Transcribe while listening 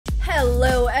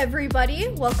Hello everybody,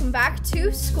 welcome back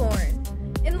to Scorn.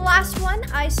 In the last one,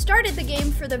 I started the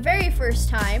game for the very first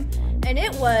time, and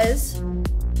it was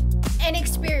an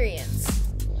experience.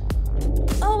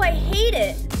 Oh, I hate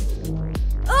it.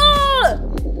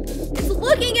 Oh! It's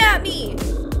looking at me!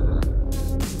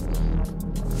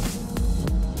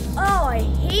 Oh, I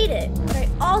hate it, but I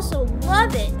also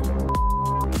love it.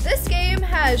 This game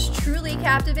has truly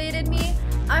captivated me.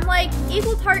 I'm like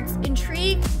equal parts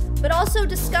intrigued, but also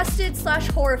disgusted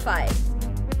 / horrified.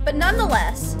 But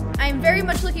nonetheless, I'm very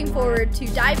much looking forward to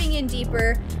diving in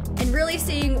deeper and really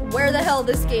seeing where the hell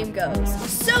this game goes.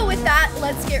 So with that,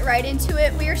 let's get right into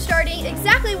it. We are starting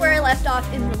exactly where I left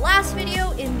off in the last video,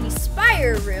 in the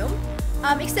Spire room.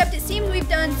 Except it seems we've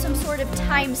done some sort of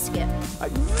time skip. I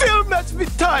will mess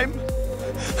with time!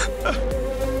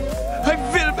 I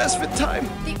will mess with time!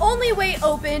 The only way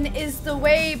open is the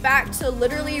way back to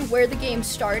literally where the game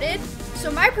started. So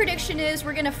my prediction is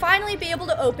we're gonna finally be able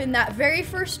to open that very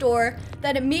first door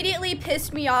that immediately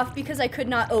pissed me off because I could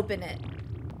not open it.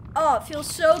 Oh, it feels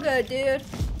so good, dude.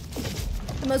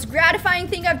 The most gratifying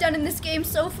thing I've done in this game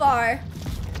so far.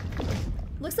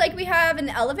 Looks like we have an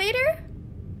elevator.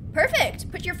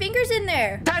 Perfect, put your fingers in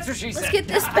there. That's what she said. Let's get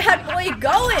this bad boy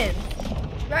going.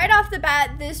 Right off the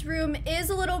bat, this room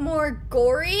is a little more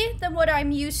gory than what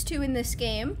I'm used to in this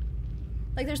game.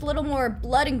 Like there's a little more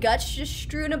blood and guts just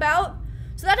strewn about.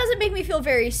 So that doesn't make me feel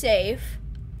very safe.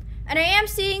 And I am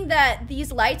seeing that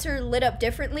these lights are lit up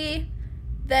differently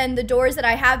than the doors that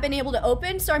I have been able to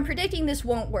open, so I'm predicting this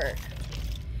won't work.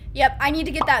 Yep, I need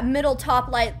to get that middle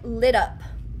top light lit up.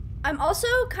 I'm also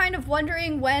kind of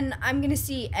wondering when I'm gonna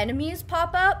see enemies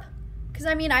pop up. Because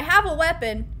I mean, I have a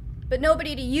weapon, but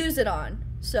nobody to use it on.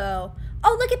 So,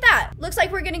 oh, look at that. Looks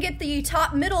like we're gonna get the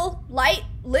top middle light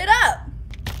lit up.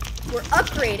 We're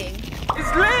upgrading.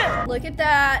 It's lit! Look at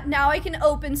that. Now I can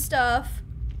open stuff.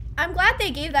 I'm glad they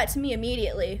gave that to me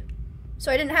immediately,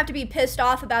 so I didn't have to be pissed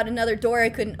off about another door I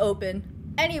couldn't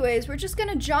open. Anyways, we're just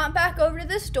gonna jump back over to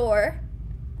this door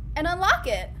and unlock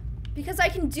it, because I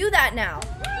can do that now.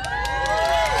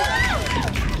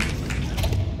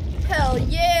 Hell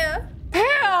yeah.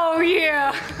 Hell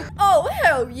yeah! Oh,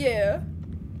 hell yeah.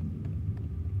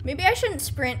 Maybe I shouldn't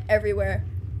sprint everywhere.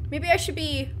 Maybe I should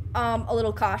be a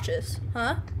little cautious,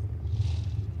 huh?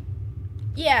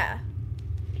 Yeah.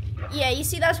 Yeah, you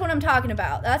see, that's what I'm talking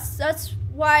about. That's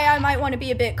why I might want to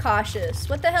be a bit cautious.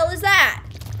 What the hell is that?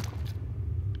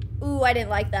 Ooh, I didn't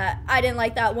like that. I didn't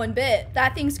like that one bit.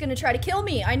 That thing's gonna try to kill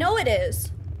me. I know it is.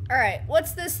 All right,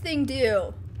 what's this thing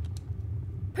do?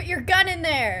 Put your gun in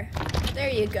there. There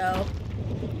you go.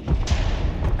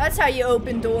 That's how you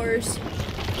open doors.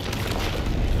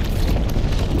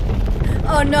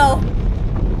 Oh no.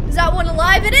 Is that one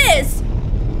alive? It is!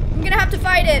 I'm gonna have to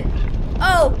fight it.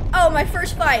 Oh, my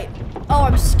first fight. Oh,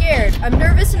 I'm scared. I'm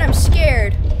nervous and I'm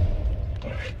scared.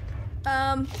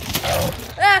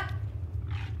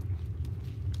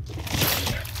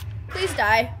 Please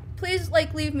die. Please,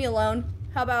 like, leave me alone.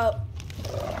 How about...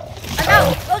 I'm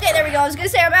out. Okay, there we go. I was gonna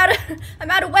say I'm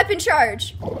out of weapon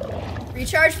charge.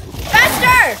 Recharge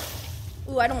faster!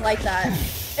 Ooh, I don't like that.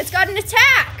 It's got an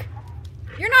attack!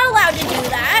 You're not allowed to do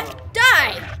that.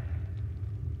 Die!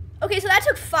 Okay, so that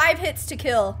took 5 hits to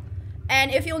kill.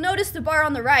 And if you'll notice the bar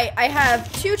on the right, I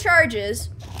have 2 charges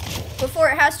before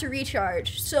it has to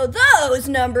recharge. So those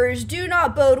numbers do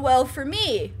not bode well for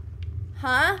me.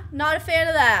 Huh? Not a fan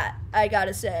of that, I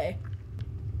gotta say.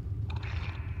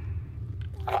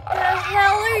 What the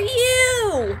hell are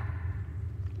you?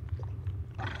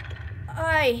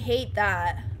 I hate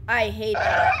that. I hate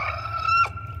that.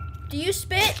 Do you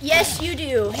spit? Yes, you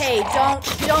do. Hey, don't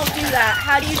do that.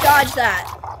 How do you dodge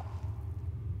that?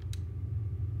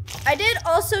 I did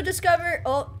also discover,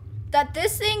 that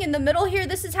this thing in the middle here,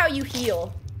 this is how you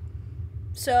heal.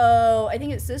 So, I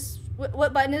think it's this.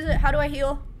 What button is it? How do I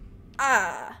heal?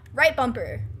 Ah, right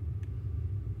bumper.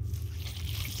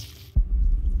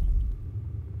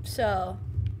 So,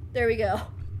 there we go.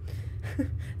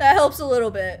 That helps a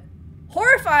little bit.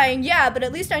 Horrifying, yeah, but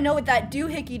at least I know what that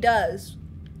doohickey does.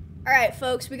 Alright,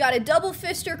 folks, we got a double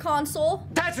fister console.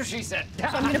 That's what she said. So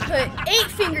I'm gonna put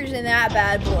 8 fingers in that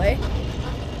bad boy.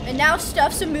 And now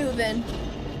stuff's a-moving.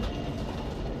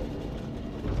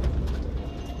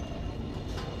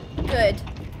 Good.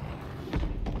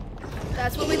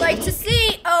 That's what we like to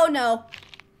see. Oh no.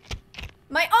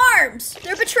 My arms!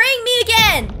 They're betraying me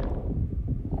again!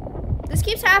 This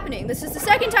keeps happening. This is the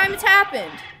second time it's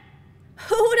happened.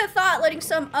 Who would have thought letting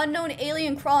some unknown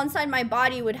alien crawl inside my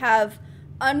body would have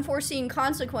unforeseen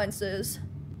consequences?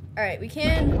 Alright, we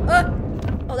can...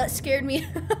 Oh, that scared me.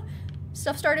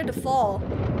 Stuff started to fall.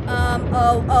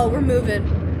 Oh, we're moving.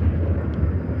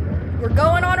 We're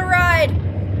going on a ride.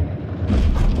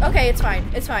 Okay, it's fine.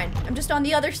 It's fine. I'm just on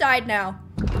the other side now.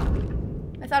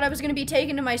 I thought I was gonna be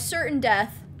taken to my certain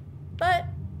death, but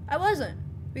I wasn't.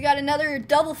 We got another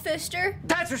double fister.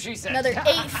 That's what she said. Another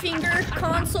 8-finger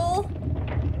console.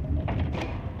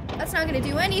 That's not gonna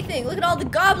do anything. Look at all the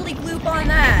gobbledygook on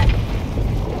that.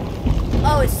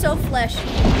 Oh, it's so fleshy.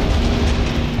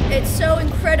 It's so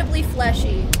incredibly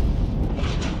fleshy.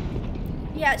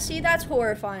 Yeah, see, that's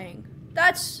horrifying.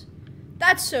 That's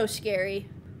so scary.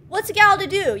 What's a gal to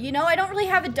do? You know, I don't really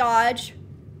have a dodge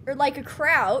or like a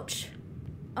crouch.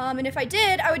 And if I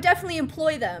did, I would definitely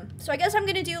employ them. So I guess I'm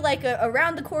gonna do like a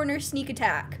around the corner sneak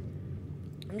attack.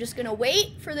 I'm just gonna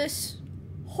wait for this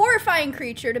horrifying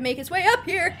creature to make its way up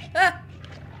here. Ah.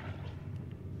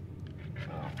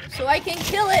 So I can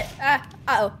kill it. Ah,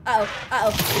 uh-oh, uh-oh,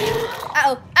 uh-oh.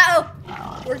 Uh-oh,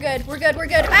 uh-oh. We're good, we're good, we're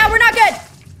good. Ah, we're not good.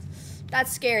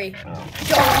 That's scary.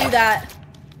 Don't do that.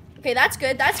 Okay, that's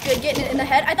good, that's good. Getting it in the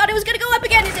head. I thought it was gonna go up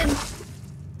again, it didn't.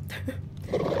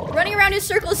 Running around in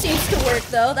circles seems to work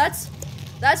though. That's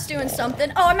doing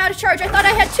something. Oh, I'm out of charge. I thought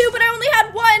I had 2, but I only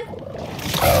had 1.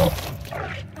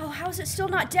 Oh, how is it still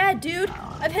not dead, dude?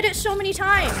 I've hit it so many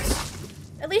times.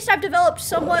 At least I've developed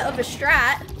somewhat of a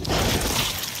strat.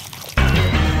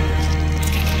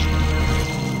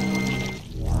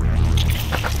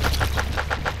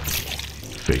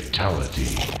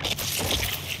 Fatality.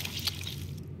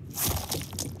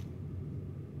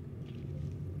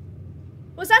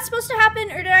 Was that supposed to happen,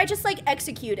 or did I just, like,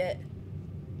 execute it?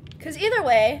 Because either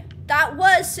way, that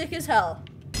was sick as hell.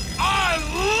 I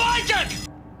like it!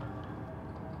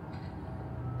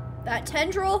 That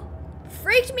tendril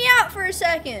freaked me out for a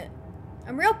second.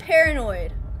 I'm real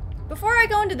paranoid. Before I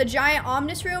go into the giant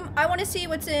ominous room, I want to see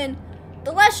what's in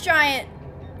the less giant,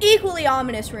 equally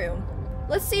ominous room.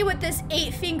 Let's see what this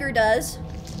 8-finger does.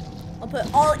 I'll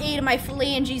put all 8 of my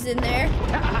phalanges in there.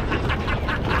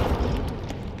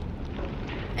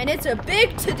 And it's a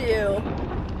big to-do.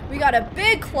 We got a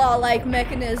big claw-like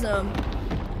mechanism.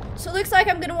 So it looks like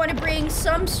I'm gonna want to bring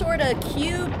some sort of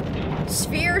cube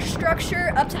sphere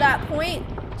structure up to that point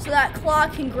so that claw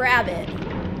can grab it.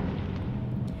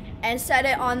 And set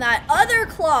it on that other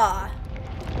claw.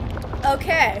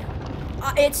 Okay.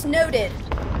 It's noted.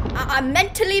 I'm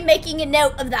mentally making a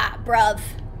note of that, bruv.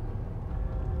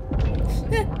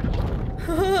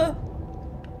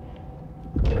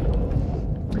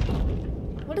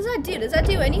 What does that do? Does that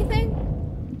do anything?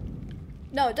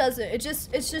 No, it doesn't. It's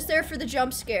just there for the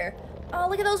jump scare. Oh,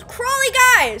 look at those crawly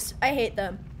guys! I hate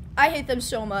them. I hate them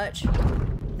so much.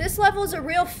 This level is a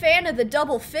real fan of the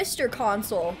double fister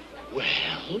console.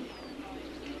 Well,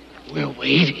 we're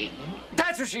waiting.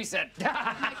 That's what she said.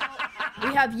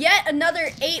 We have yet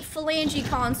another 8 phalange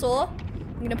console.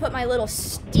 I'm gonna put my little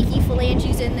sticky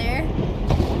phalanges in there.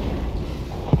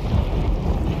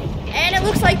 And it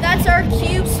looks like that's our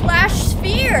cube slash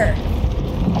sphere.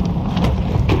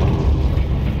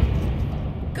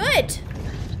 Good.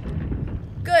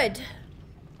 Good.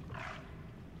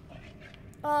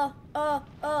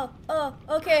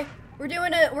 Okay. We're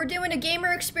doing a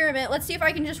gamer experiment. Let's see if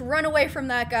I can just run away from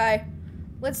that guy.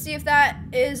 Let's see if that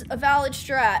is a valid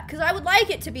strat. Because I would like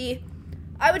it to be.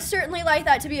 I would certainly like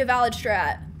that to be a valid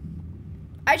strat.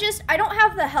 I don't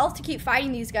have the health to keep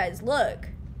fighting these guys. Look.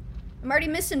 I'm already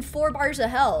missing 4 bars of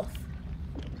health.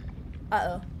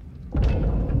 Uh-oh.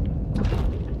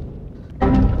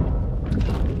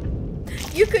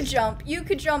 You could jump. You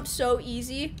could jump so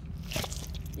easy.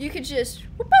 You could just,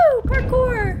 whoopoo,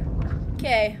 parkour.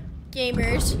 Okay,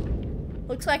 gamers.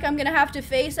 Looks like I'm gonna have to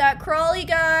face that crawly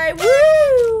guy.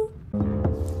 Woo!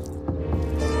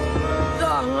 The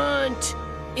hunt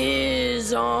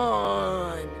is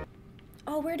on.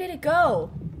 Oh, where did it go?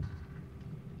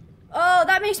 Oh,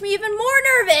 that makes me even more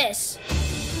nervous.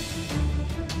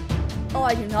 Oh,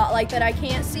 I do not like that I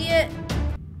can't see it.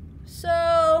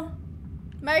 So,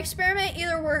 my experiment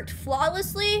either worked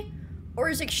flawlessly or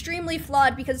is extremely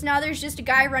flawed because now there's just a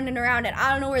guy running around and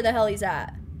I don't know where the hell he's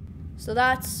at. So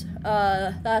that's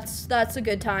a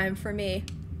good time for me.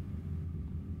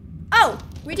 Oh,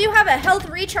 we do have a health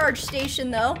recharge station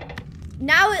though.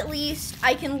 Now at least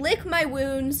I can lick my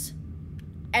wounds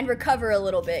and recover a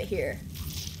little bit here.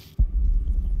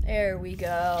 There we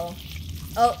go.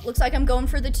 Oh, looks like I'm going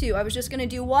for the 2. I was just gonna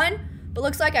do 1, but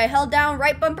looks like I held down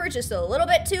right bumper just a little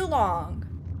bit too long.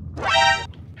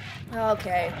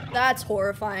 Okay, that's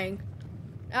horrifying.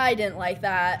 I didn't like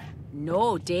that.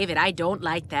 No, David, I don't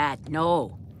like that.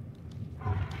 No.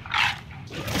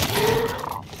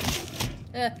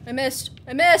 I missed.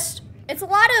 I missed. It's a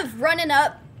lot of running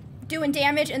up, doing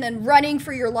damage, and then running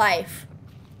for your life.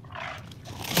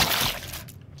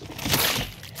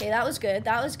 Okay, that was good.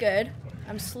 That was good.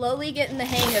 I'm slowly getting the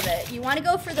hang of it. You want to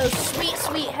go for those sweet,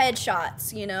 sweet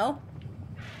headshots, you know?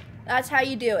 That's how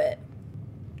you do it.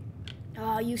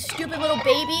 Oh, you stupid little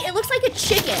baby. It looks like a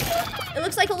chicken. It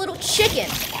looks like a little chicken.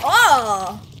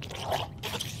 Oh!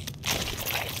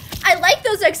 I like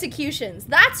those executions.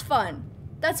 That's fun.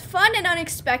 That's fun and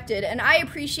unexpected, and I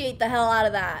appreciate the hell out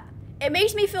of that. It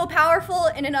makes me feel powerful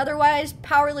in an otherwise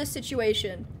powerless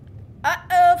situation.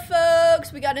 Uh-oh,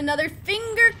 folks. We got another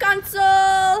finger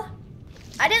console.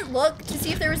 I didn't look to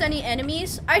see if there was any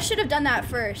enemies. I should have done that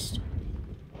first.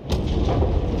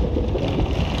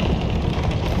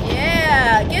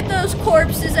 Yeah, get those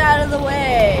corpses out of the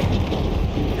way.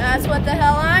 That's what the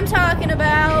hell I'm talking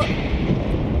about.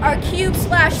 Our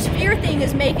cube/sphere thing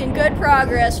is making good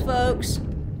progress, folks.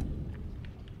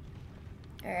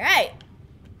 Alright.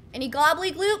 Any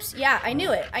globly gloops? Yeah, I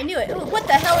knew it. I knew it. Ooh, what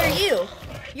the hell are you?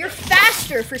 You're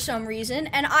faster for some reason,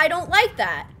 and I don't like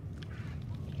that.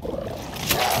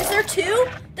 Is there two?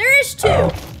 There is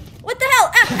two. What the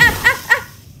hell? Ah, ah, ah, ah.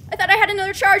 I thought I had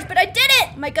another charge, but I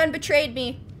didn't. My gun betrayed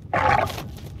me.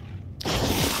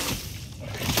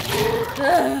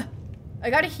 Ugh. I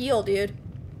gotta heal, dude.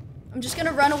 I'm just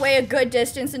gonna run away a good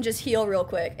distance and just heal real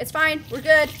quick. It's fine. We're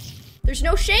good. There's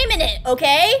no shame in it,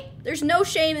 okay? There's no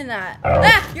shame in that.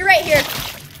 Ah, you're right here.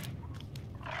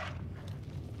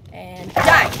 And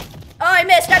die. Oh, I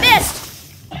missed. I missed.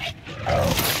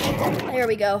 There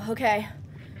we go. Okay.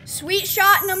 Sweet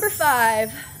shot number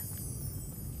 5.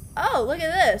 Oh, look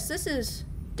at this. This is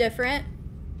different.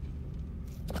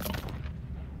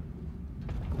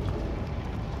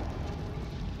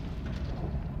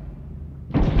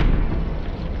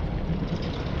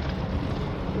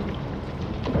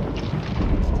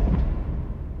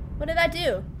 What did that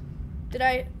do? Did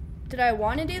I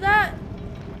want to do that?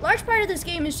 Large part of this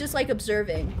game is just like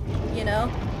observing, you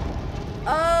know?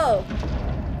 Oh.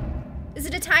 Is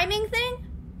it a timing thing?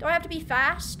 Do I have to be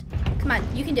fast? Come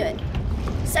on, you can do it.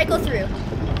 Cycle through.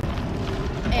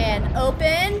 And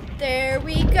open. There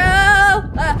we go.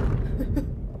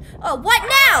 Oh, what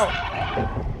now?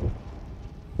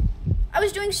 I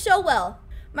was doing so well.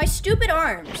 My stupid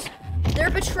arms.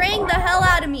 They're betraying the hell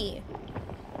out of me.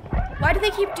 Why do they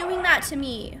keep doing that to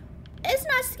me? It's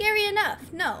not scary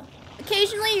enough, no.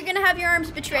 Occasionally, you're gonna have your arms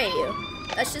betray you.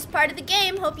 That's just part of the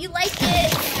game. Hope you like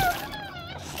it.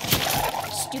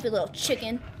 Stupid little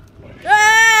chicken.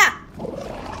 Ah!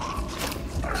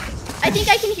 I think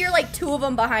I can hear like 2 of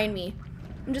them behind me.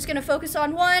 I'm just gonna focus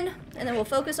on one, and then we'll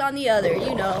focus on the other,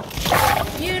 you know.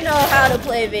 You know how to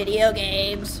play video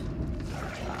games.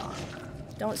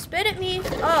 Don't spit at me.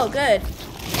 Oh, good.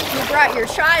 You brought your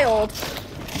child.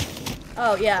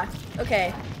 Oh, yeah.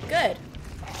 Okay, good.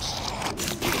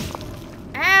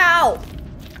 Ow!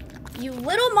 You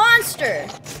little monster!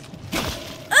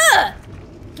 Ugh!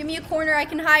 Give me a corner I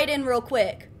can hide in real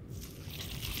quick.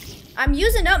 I'm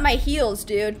using up my heals,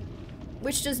 dude.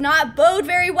 Which does not bode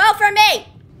very well for me!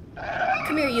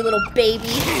 Come here, you little baby.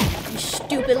 You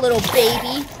stupid little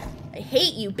baby. I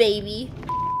hate you, baby.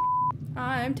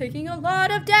 I'm taking a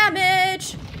lot of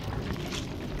damage.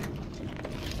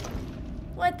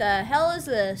 What the hell is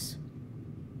this?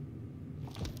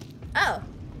 Oh.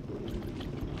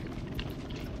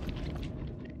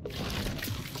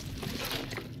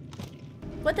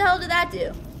 What the hell did that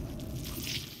do?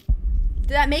 Did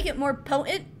that make it more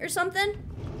potent or something?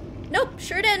 Nope,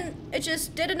 sure didn't. It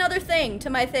just did another thing to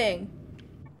my thing.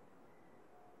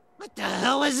 What the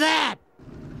hell is that?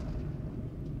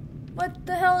 What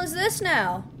the hell is this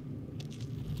now?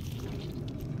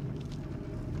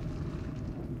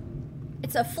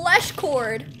 It's a flesh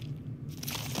cord.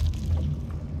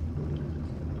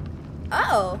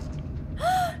 Oh.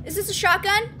 Is this a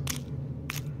shotgun?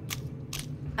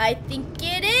 I think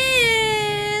it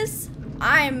is.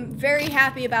 I'm very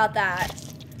happy about that.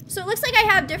 So it looks like I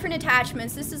have different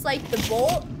attachments. This is like the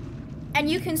bolt, and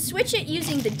you can switch it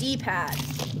using the D-pad.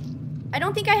 I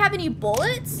don't think I have any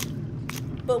bullets,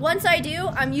 but once I do,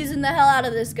 I'm using the hell out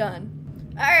of this gun.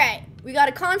 All right, we got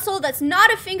a console that's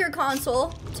not a finger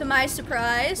console, to my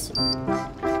surprise.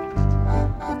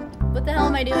 What the hell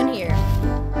am I doing here?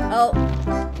 Oh.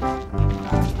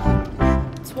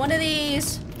 It's one of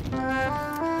these.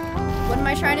 What am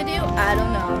I trying to do? I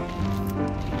don't know.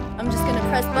 I'm just gonna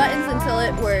press buttons until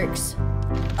it works.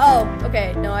 Oh,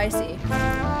 okay, no, I see.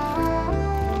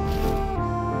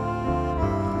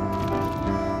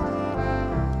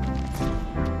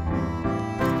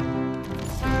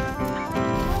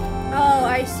 Oh,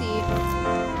 I see.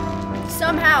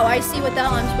 Somehow, I see what the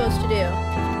hell I'm supposed to do.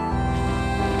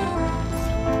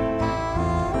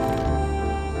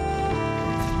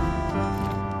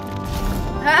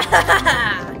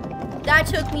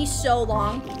 That took me so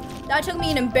long. That took me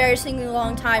an embarrassingly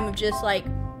long time of just like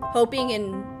hoping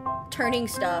and turning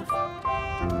stuff.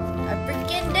 I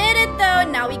freaking did it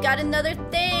though. Now we got another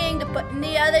thing to put in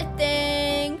the other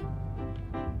thing.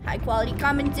 High quality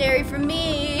commentary from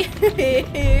me.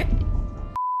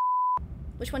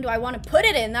 Which one do I want to put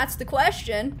it in? That's the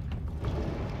question.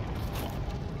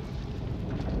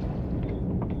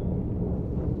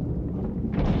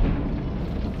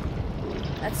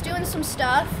 That's doing some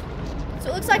stuff. So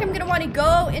it looks like I'm gonna want to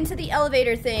go into the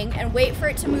elevator thing and wait for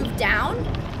it to move down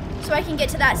so I can get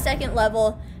to that second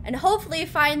level and hopefully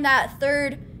find that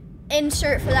third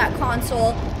insert for that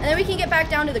console, and then we can get back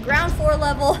down to the ground floor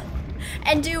level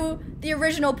and do the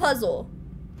original puzzle.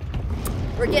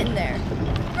 We're getting there.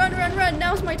 Run, run, run,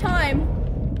 now's my time.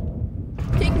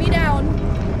 Take me down.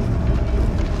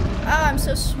 Oh, I'm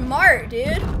so smart,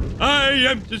 dude. I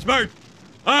am too smart.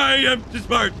 I am too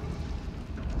smart.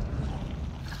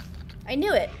 I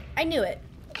knew it. I knew it.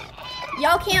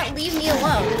 Y'all can't leave me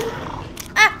alone.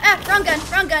 Ah, wrong gun,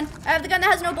 wrong gun. I have the gun that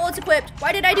has no bullets equipped.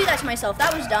 Why did I do that to myself?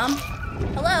 That was dumb.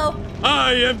 Hello?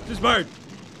 I am too smart.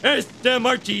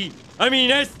 S-M-R-T. I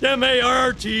mean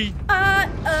S-M-A-R-R-T.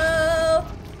 Uh-oh.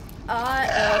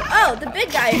 Uh-oh. Oh, the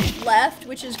big guy left,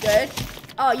 which is good.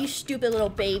 Oh, you stupid little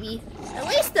baby. At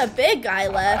least the big guy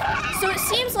left. So it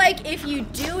seems like if you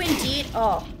do indeed...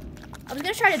 Oh, I was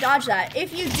gonna try to dodge that.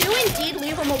 If you do indeed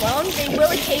leave them alone, they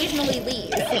will occasionally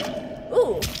leave.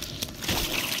 Ooh.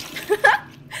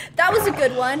 That was a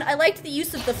good one. I liked the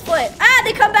use of the foot. Ah,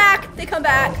 they come back. They come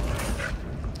back.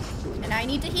 And I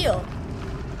need to heal.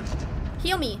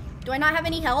 Heal me. Do I not have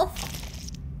any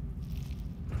health?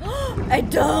 I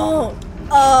don't.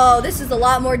 Oh, this is a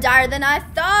lot more dire than I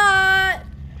thought.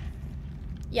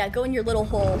 Yeah, go in your little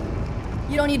hole.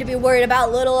 You don't need to be worried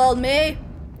about little old me.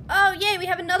 Oh, yay, we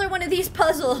have another one of these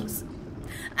puzzles.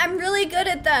 I'm really good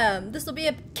at them. This will be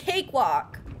a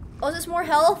cakewalk. Oh, is this more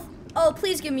health? Oh,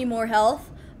 please give me more health.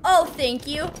 Oh, thank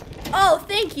you. Oh,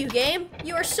 thank you, game.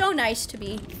 You are so nice to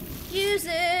me. Use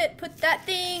it. Put that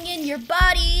thing in your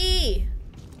body.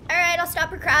 All right, I'll stop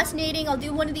procrastinating. I'll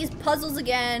do one of these puzzles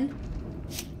again.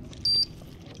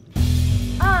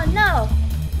 Oh, no.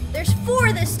 There's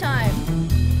 4 this time.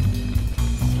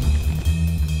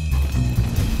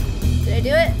 Did I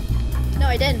do it? No,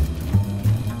 I didn't.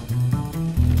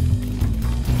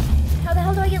 How the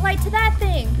hell do I get light to that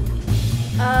thing?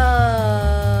 Oh.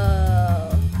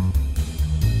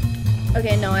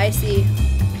 Okay, no, I see.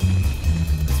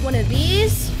 It's one of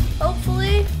these,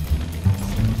 hopefully.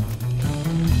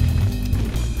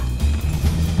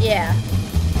 Yeah.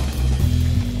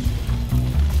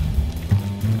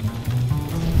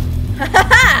 Ha ha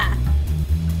ha!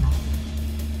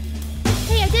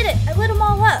 Hey, I did it! I lit them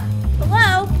all up.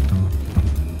 Hello?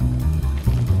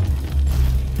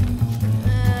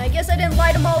 I guess I didn't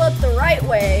light them all up the right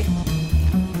way.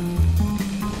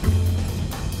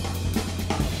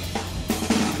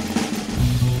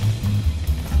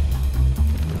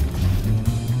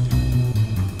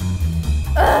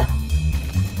 Ugh.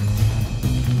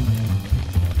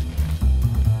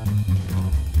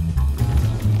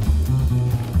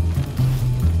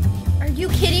 Are you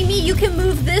kidding me? You can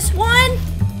move this one?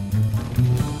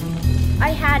 I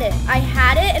had it. I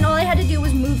had it, and all I had to do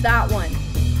was move that one.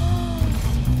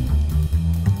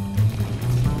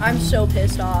 I'm so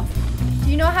pissed off. Do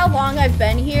you know how long I've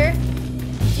been here?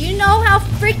 Do you know how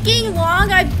freaking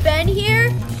long I've been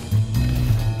here?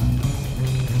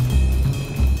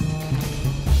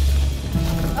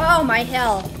 Oh my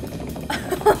hell.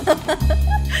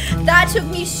 That took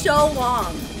me so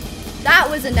long. That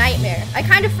was a nightmare. I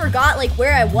kind of forgot like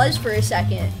where I was for a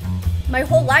second. My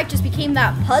whole life just became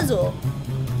that puzzle.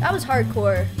 That was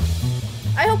hardcore.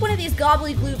 I hope one of these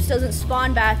gobbly gloops doesn't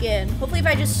spawn back in. Hopefully if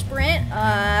I just sprint,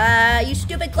 you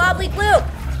stupid gobbly gloop.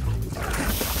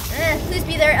 Please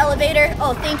be there, elevator.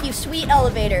 Oh, thank you, sweet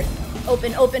elevator.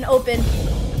 Open, open, open.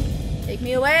 Take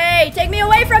me away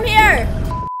from here.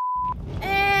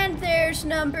 And there's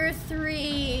number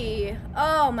 3.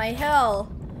 Oh my hell.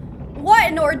 What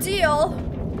an ordeal.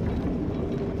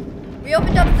 We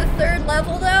opened up the 3rd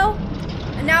level though.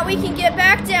 And now we can get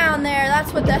back down there.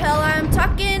 That's what the hell I'm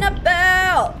talking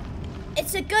about.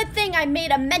 It's a good thing I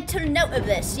made a mental note of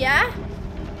this, yeah?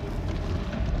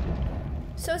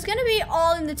 So it's gonna be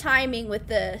all in the timing with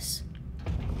this.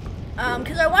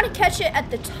 Because I want to catch it at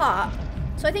the top.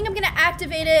 So I think I'm gonna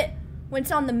activate it when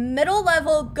it's on the middle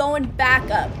level going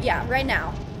back up. Yeah, right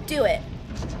now. Do it.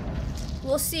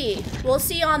 We'll see. We'll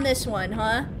see on this one,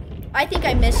 huh? I think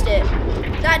I missed it.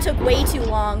 That took way too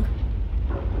long.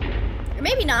 Or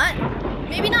maybe not.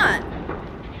 Maybe not.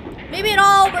 Maybe it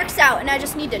all works out and I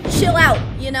just need to chill out,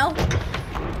 you know?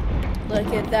 Look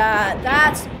at that.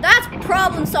 That's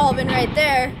problem solving right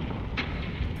there.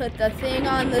 Put the thing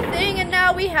on the thing, and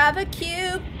now we have a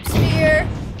cube sphere.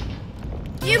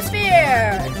 Cube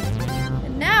sphere!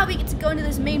 And now we get to go into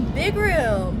this main big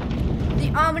room.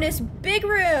 The ominous big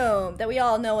room that we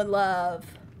all know and love.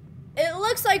 It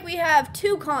looks like we have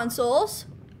 2 consoles.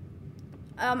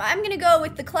 I'm gonna go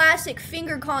with the classic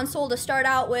finger console to start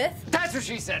out with. That's what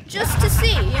she said. Just to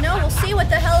see, you know, we'll see what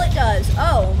the hell it does.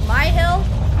 Oh, my hell.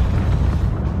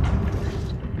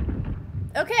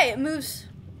 Okay, it moves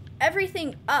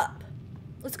everything up.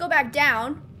 Let's go back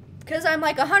down, because I'm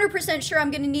like 100% sure I'm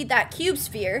gonna need that cube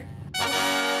sphere.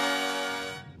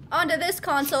 Onto this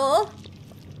console.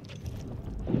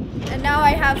 And now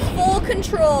I have full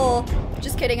control.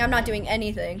 Just kidding, I'm not doing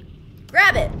anything.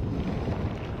 Grab it.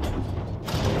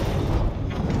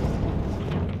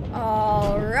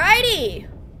 Alrighty.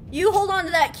 You hold on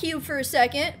to that cube for a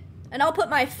second, and I'll put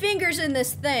my fingers in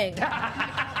this thing.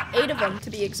 8 of them, to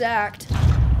be exact.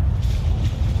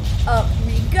 Up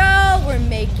we go. We're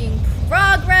making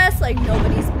progress like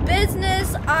nobody's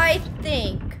business, I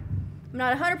think. I'm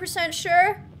not 100%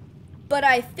 sure, but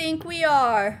I think we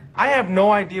are. I have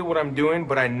no idea what I'm doing,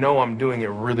 but I know I'm doing it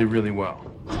really, really well.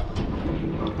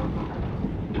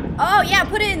 Oh, yeah,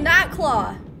 put it in that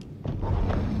claw.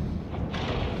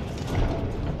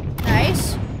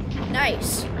 Nice.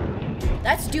 Nice.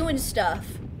 That's doing stuff.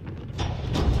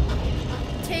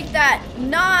 Take that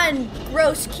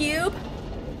non-gross cube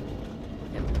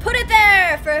and put it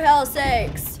there, for hell's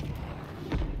sakes.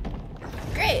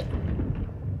 Great.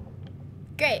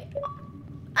 Great.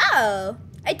 Oh,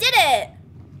 I did it.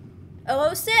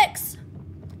 006.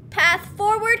 Path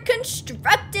forward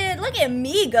constructed. Look at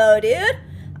me go, dude.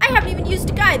 I haven't even used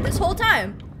a guide this whole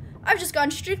time. I've just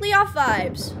gone strictly off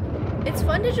vibes. It's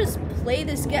fun to just play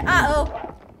this game. Uh-oh.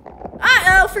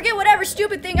 Uh-oh, forget whatever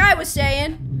stupid thing I was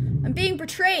saying. I'm being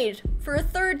betrayed for a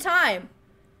 3rd time.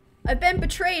 I've been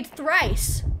betrayed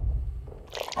thrice.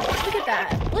 Look at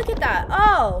that. Look at that.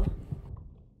 Oh.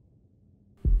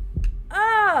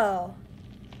 Oh.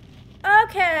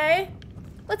 Okay.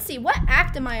 Let's see, what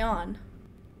act am I on?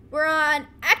 We're on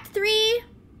Act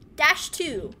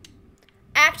 3-2.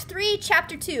 Act 3,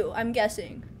 Chapter 2, I'm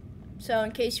guessing. So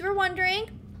in case you were wondering,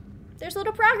 there's a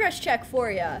little progress check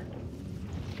for you.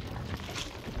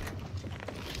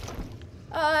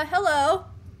 Hello.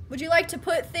 Would you like to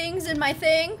put things in my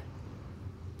thing?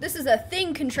 This is a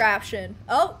thing contraption.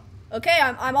 Oh, okay,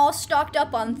 I'm all stocked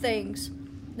up on things.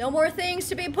 No more things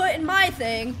to be put in my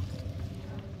thing.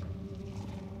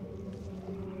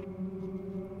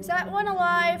 Is that one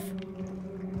alive?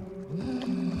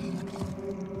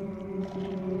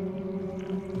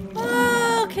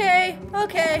 Oh, okay,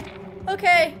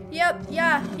 yep,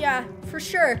 yeah, for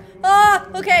sure. Oh,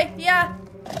 okay, yeah.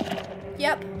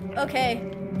 Yep, okay.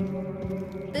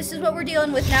 This is what we're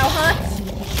dealing with now, huh?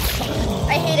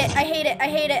 I hate it.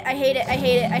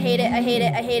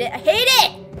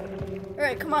 All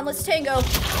right, come on, let's tango.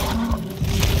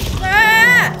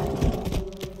 Ah!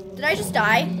 Did I just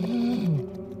die?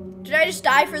 Did I just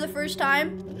die for the first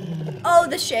time? Oh,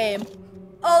 the shame.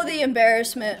 Oh, the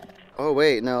embarrassment. Oh,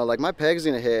 wait, no, like my peg's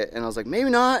gonna hit. And I was like, maybe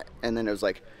not. And then it was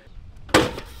like. All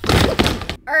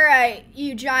right,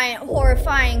 you giant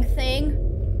horrifying thing.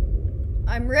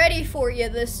 I'm ready for you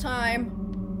this time.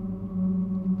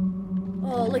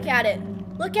 Oh, look at it.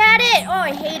 Look at it! Oh,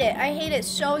 I hate it. I hate it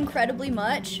so incredibly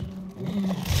much.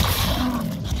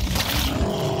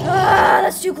 Ah,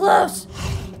 that's too close.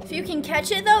 If you can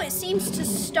catch it, though, it seems to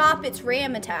stop its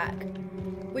ram attack,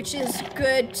 which is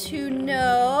good to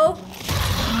know.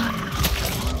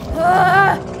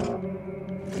 Ah,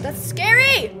 that's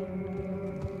scary.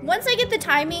 Once I get the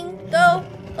timing, though,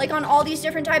 like on all these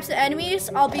different types of enemies,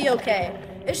 I'll be okay.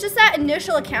 It's just that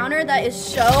initial encounter that is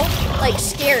so, like,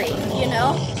 scary, you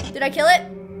know? Did I kill it?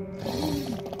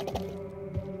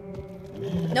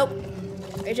 Nope.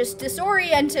 I just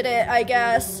disoriented it, I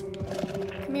guess.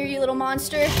 Come here, you little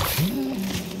monster.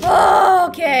 Oh,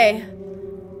 okay.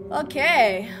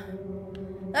 Okay.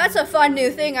 That's a fun new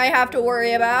thing I have to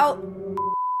worry about.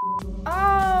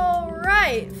 All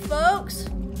right, folks.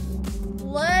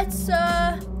 Let's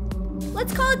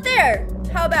call it there.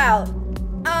 How about?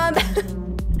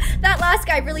 That last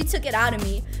guy really took it out of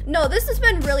me. No, this has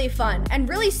been really fun and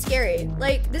really scary.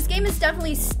 Like, this game has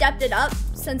definitely stepped it up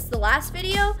since the last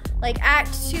video. Like,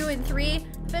 Act 2 and 3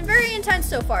 have been very intense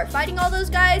so far. Fighting all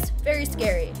those guys, very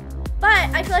scary.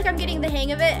 But I feel like I'm getting the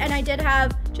hang of it, and I did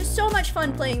have just so much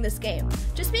fun playing this game.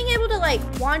 Just being able to, like,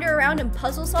 wander around and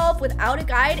puzzle solve without a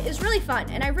guide is really fun,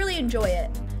 and I really enjoy it.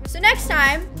 So next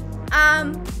time,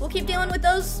 we'll keep dealing with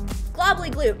those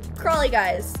globbly gloop crawly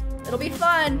guys. It'll be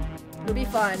fun. It'll be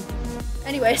fun.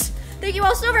 Anyways, thank you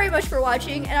all so very much for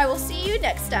watching, and I will see you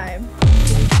next time.